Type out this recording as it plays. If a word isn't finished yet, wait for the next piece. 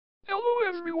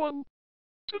everyone.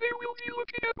 Today we'll be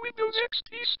looking at Windows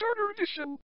XP Starter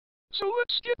Edition. So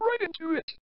let's get right into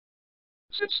it.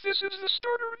 Since this is the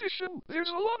Starter Edition, there's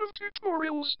a lot of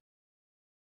tutorials.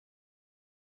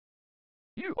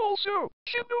 You also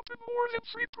can open more than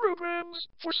 3 programs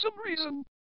for some reason.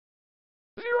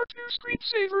 There are 2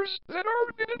 screensavers that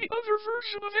aren't in any other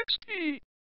version of XP.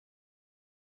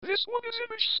 This one is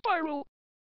Image Spiral.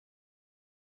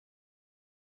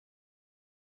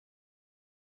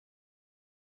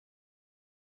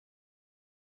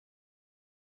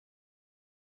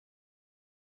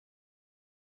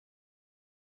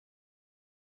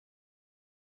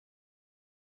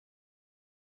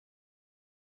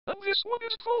 And this one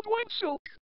is called Wine Silk.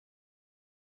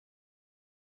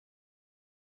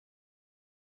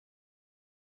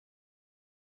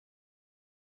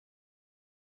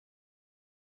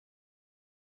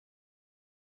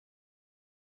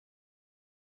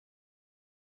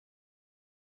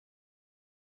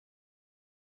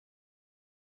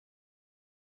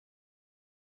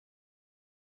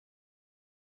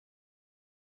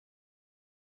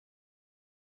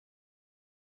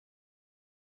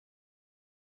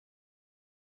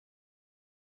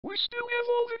 We still have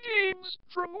all the games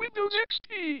from Windows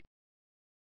XP.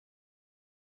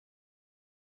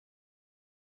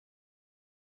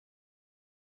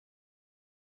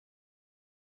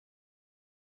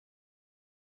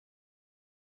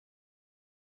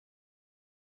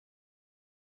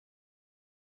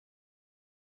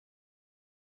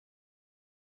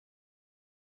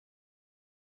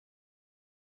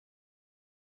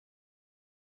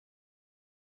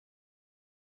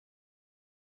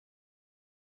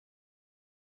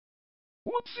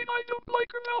 One thing I don't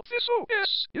like about this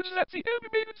OS is that the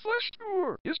animated flash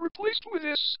tour is replaced with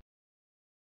this.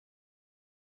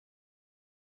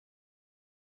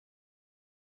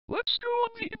 Let's go on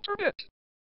the internet.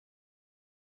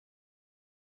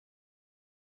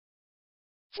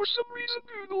 For some reason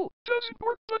Google doesn't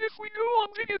work, but if we go on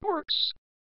Bing it works.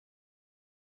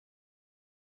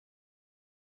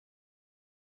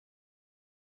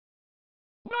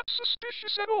 Not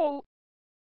suspicious at all.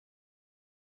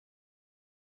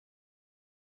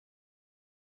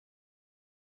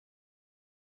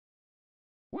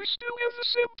 We still have the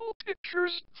sample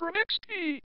pictures from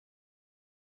XP.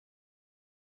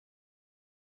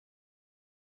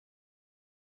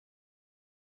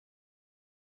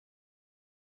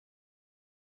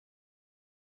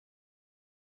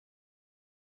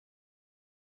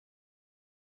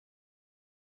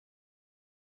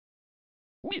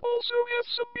 We also have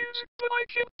some music, but I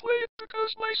can't play it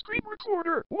because my screen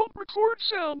recorder won't record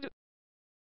sound.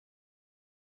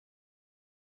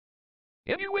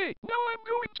 Anyway, now I'm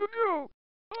going to go.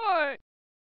 Bye.